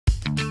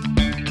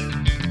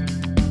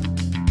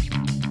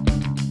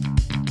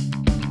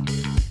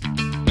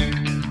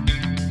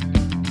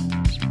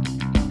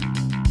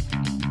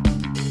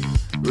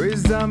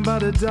down by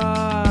the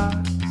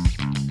docks,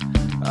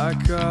 I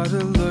caught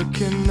her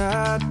looking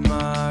at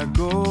my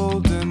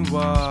golden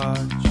watch.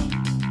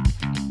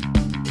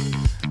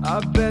 I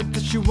bet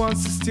that she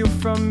wants to steal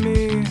from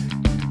me,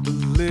 but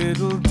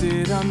little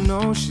did I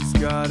know she's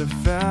got a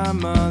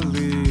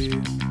family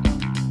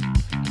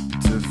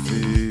to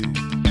feed.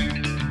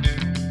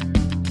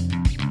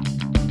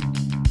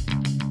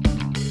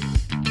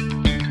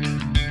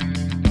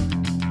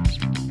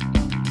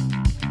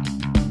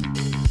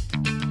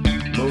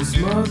 Most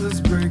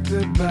mothers break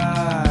their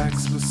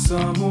backs, but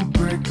some will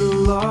break the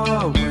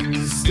law when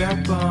you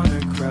step on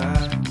a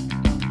crack.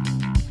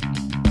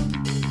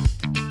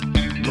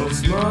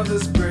 Most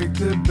mothers break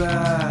their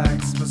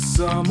backs, but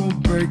some will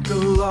break the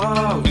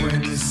law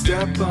when you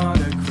step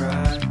on a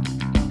crack.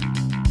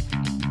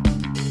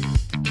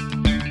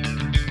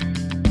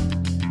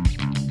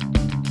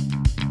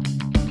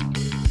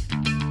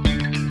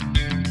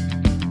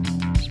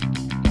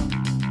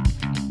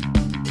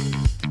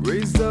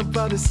 Raised up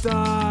by the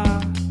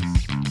stars,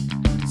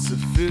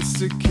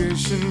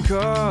 sophistication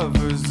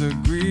covers the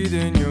greed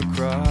in your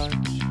crotch.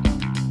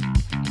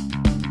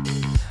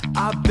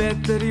 I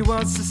bet that he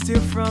wants to steal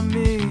from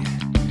me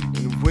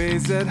in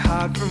ways that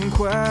hide from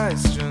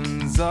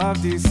questions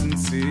of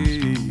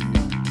decency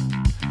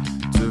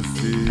to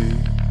feed.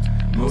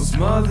 Most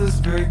mothers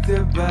break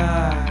their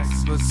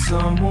backs, but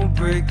some will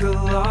break the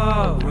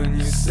law when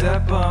you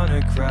step on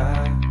a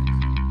crack.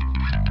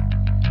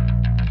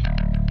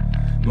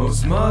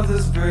 Most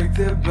mothers break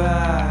their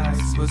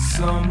backs, but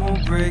some will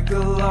break the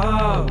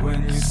law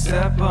when you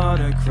step on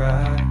a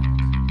crack.